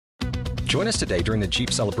Join us today during the Jeep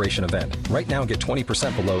Celebration event. Right now, get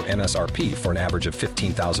 20% below MSRP for an average of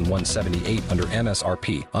 $15,178 under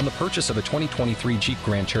MSRP on the purchase of a 2023 Jeep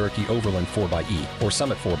Grand Cherokee Overland 4xE or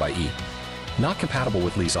Summit 4xE. Not compatible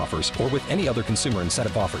with lease offers or with any other consumer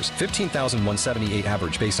incentive offers. $15,178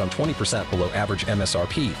 average based on 20% below average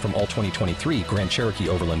MSRP from all 2023 Grand Cherokee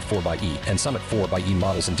Overland 4xE and Summit 4xE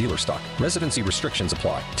models in dealer stock. Residency restrictions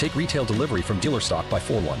apply. Take retail delivery from dealer stock by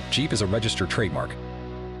 4/1. Jeep is a registered trademark.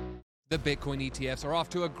 The Bitcoin ETFs are off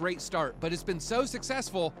to a great start, but it's been so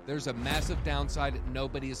successful, there's a massive downside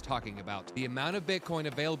nobody is talking about. The amount of Bitcoin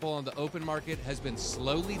available on the open market has been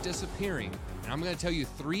slowly disappearing, and I'm going to tell you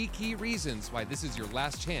 3 key reasons why this is your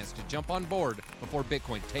last chance to jump on board before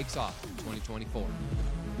Bitcoin takes off in 2024.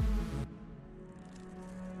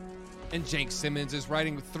 And Jenk Simmons is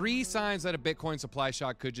writing 3 signs that a Bitcoin supply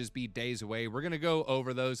shock could just be days away. We're going to go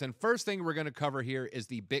over those. And first thing we're going to cover here is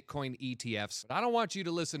the Bitcoin ETFs. But I don't want you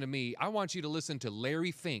to listen to me. I want you to listen to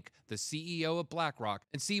Larry Fink, the CEO of BlackRock,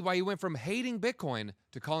 and see why he went from hating Bitcoin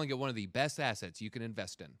to calling it one of the best assets you can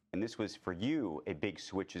invest in. And this was for you a big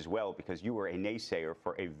switch as well, because you were a naysayer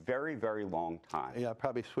for a very, very long time. Yeah, I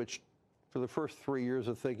probably switched. For the first 3 years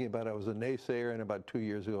of thinking about it, I was a naysayer, and about 2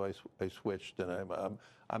 years ago, I switched. And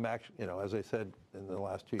I'm actually, as I said in the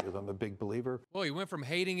last 2 years, I'm a big believer. Well, he went from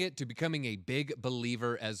hating it to becoming a big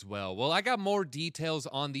believer as well. Well, I got more details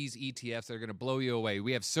on these ETFs that are going to blow you away.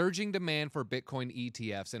 We have surging demand for Bitcoin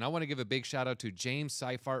ETFs, and I want to give a big shout out to James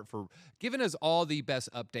Seifert for giving us all the best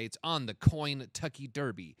updates on the Cointucky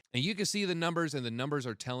Derby. And you can see the numbers, and the numbers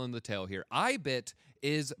are telling the tale here. IBIT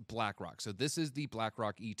is BlackRock. So this is the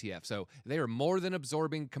BlackRock ETF. So they are more than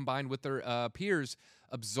absorbing, combined with their peers,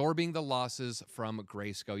 absorbing the losses from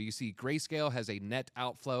Grayscale. You see Grayscale has a net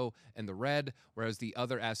outflow in the red, whereas the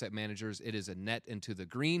other asset managers, it is a net into the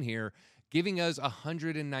green here, giving us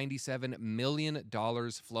 $197 million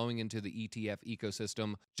flowing into the ETF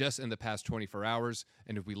ecosystem just in the past 24 hours.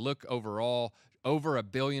 And if we look overall, over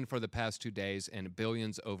 $1 billion for the past 2 days and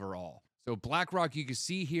billions overall. So BlackRock, you can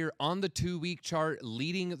see here on the 2-week chart,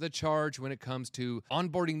 leading the charge when it comes to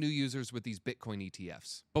onboarding new users with these Bitcoin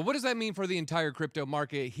ETFs. But what does that mean for the entire crypto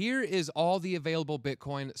market? Here is all the available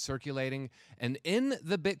Bitcoin circulating. And in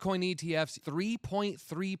the Bitcoin ETFs,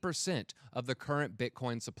 3.3% of the current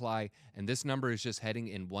Bitcoin supply. And this number is just heading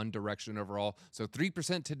in one direction overall. So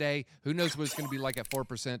 3% today. Who knows what it's going to be like at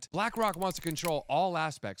 4%. BlackRock wants to control all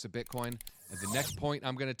aspects of Bitcoin. And the next point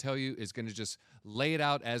I'm going to tell you is going to just lay it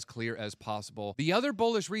out as clear as possible. The other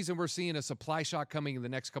bullish reason we're seeing a supply shock coming in the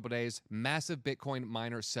next couple of days, massive Bitcoin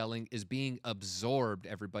miner selling is being absorbed.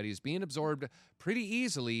 Everybody is being absorbed pretty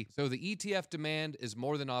easily. So the ETF demand is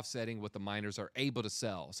more than offsetting what the miners are able to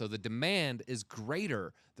sell. So the demand is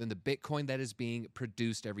greater than the Bitcoin that is being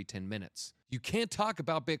produced every 10 minutes. You can't talk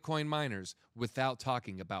about Bitcoin miners without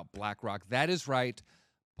talking about BlackRock. That is right.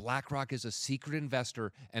 BlackRock is a secret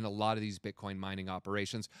investor in a lot of these Bitcoin mining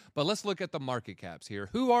operations. But let's look at the market caps here.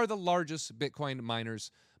 Who are the largest Bitcoin miners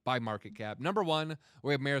by market cap? Number 1,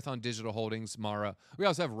 we have Marathon Digital Holdings, MARA. We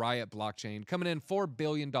also have Riot Blockchain coming in $4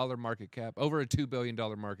 billion market cap, over a $2 billion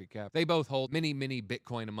market cap. They both hold many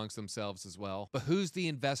Bitcoin amongst themselves as well. But who's the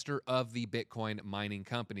investor of the Bitcoin mining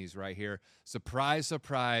companies right here? Surprise,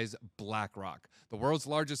 surprise, BlackRock. The world's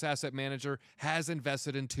largest asset manager has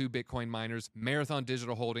invested in 2 Bitcoin miners, Marathon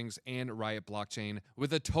Digital Holdings and Riot Blockchain,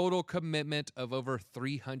 with a total commitment of over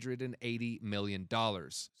 $380 million.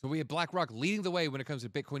 So we have BlackRock leading the way when it comes to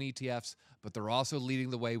Bitcoin ETFs, but they're also leading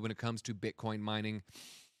the way when it comes to Bitcoin mining.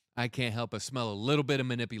 I can't help but smell a little bit of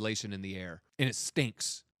manipulation in the air, and it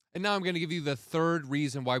stinks. And now I'm going to give you the third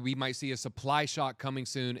reason why we might see a supply shock coming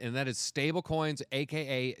soon, and that is stablecoins,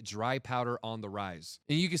 aka dry powder on the rise.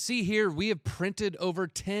 And you can see here, we have printed over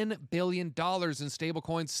 $10 billion in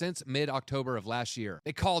stablecoins since mid-October of last year.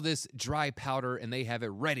 They call this dry powder, and they have it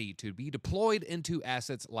ready to be deployed into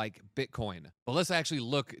assets like Bitcoin. But let's actually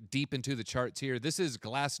look deep into the charts here. This is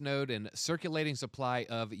Glassnode and circulating supply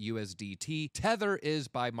of USDT. Tether is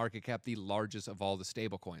by market cap the largest of all the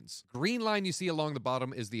stablecoins. Green line you see along the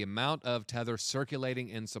bottom is the amount of Tether circulating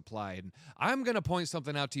in supply. And I'm going to point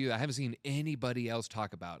something out to you that I haven't seen anybody else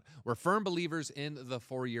talk about. We're firm believers in the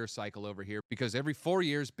 4-year cycle over here because every 4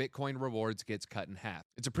 years, Bitcoin rewards gets cut in half.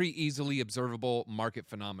 It's a pretty easily observable market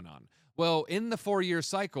phenomenon. Well, in the 4-year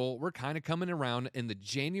cycle, we're kind of coming around in the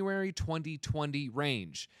January 2020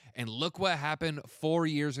 range. And look what happened 4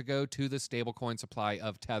 years ago to the stablecoin supply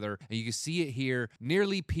of Tether. And you can see it here,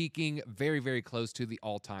 nearly peaking very, very close to the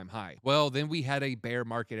all-time high. Well, then we had a bear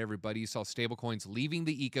market, everybody. You saw stablecoins leaving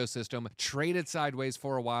the ecosystem, traded sideways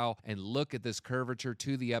for a while, and look at this curvature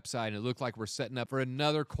to the upside. And it looked like we're setting up for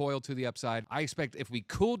another coil to the upside. I expect if we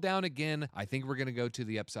cool down again, I think we're going to go to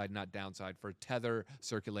the upside, not downside, for Tether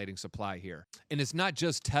circulating supply here. And it's not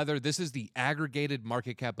just Tether. This is the aggregated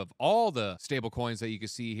market cap of all the stablecoins that you can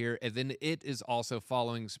see here. And then it is also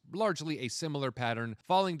following largely a similar pattern,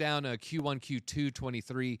 falling down Q1, Q2,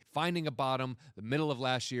 23, finding a bottom the middle of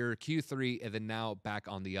last year, Q3, and then now back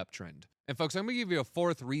on the uptrend. And folks, I'm going to give you a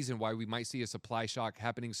fourth reason why we might see a supply shock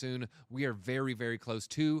happening soon. We are very, very close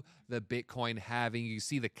to the Bitcoin halving. You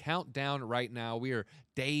see the countdown right now. We are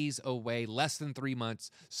days away, less than 3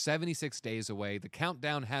 months, 76 days away. The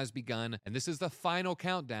countdown has begun, and this is the final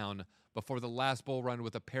countdown before the last bull run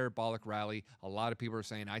with a parabolic rally. A lot of people are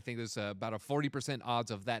saying, I think there's about a 40%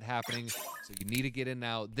 odds of that happening. So you need to get in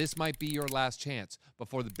now. This might be your last chance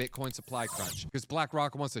before the Bitcoin supply crunch, because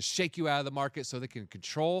BlackRock wants to shake you out of the market so they can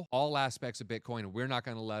control all aspects of Bitcoin, and we're not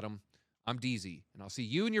going to let them. I'm DZ, and I'll see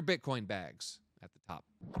you in your Bitcoin bags at the top.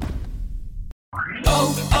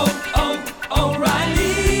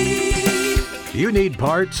 O'Reilly. You need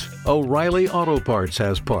parts? O'Reilly Auto Parts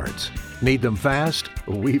has parts. Need them fast?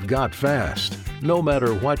 We've got fast. No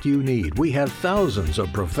matter what you need, we have thousands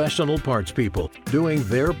of professional parts people doing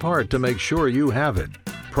their part to make sure you have it.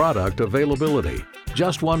 Product availability.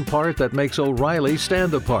 Just one part that makes O'Reilly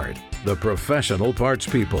stand apart. The professional parts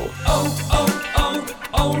people.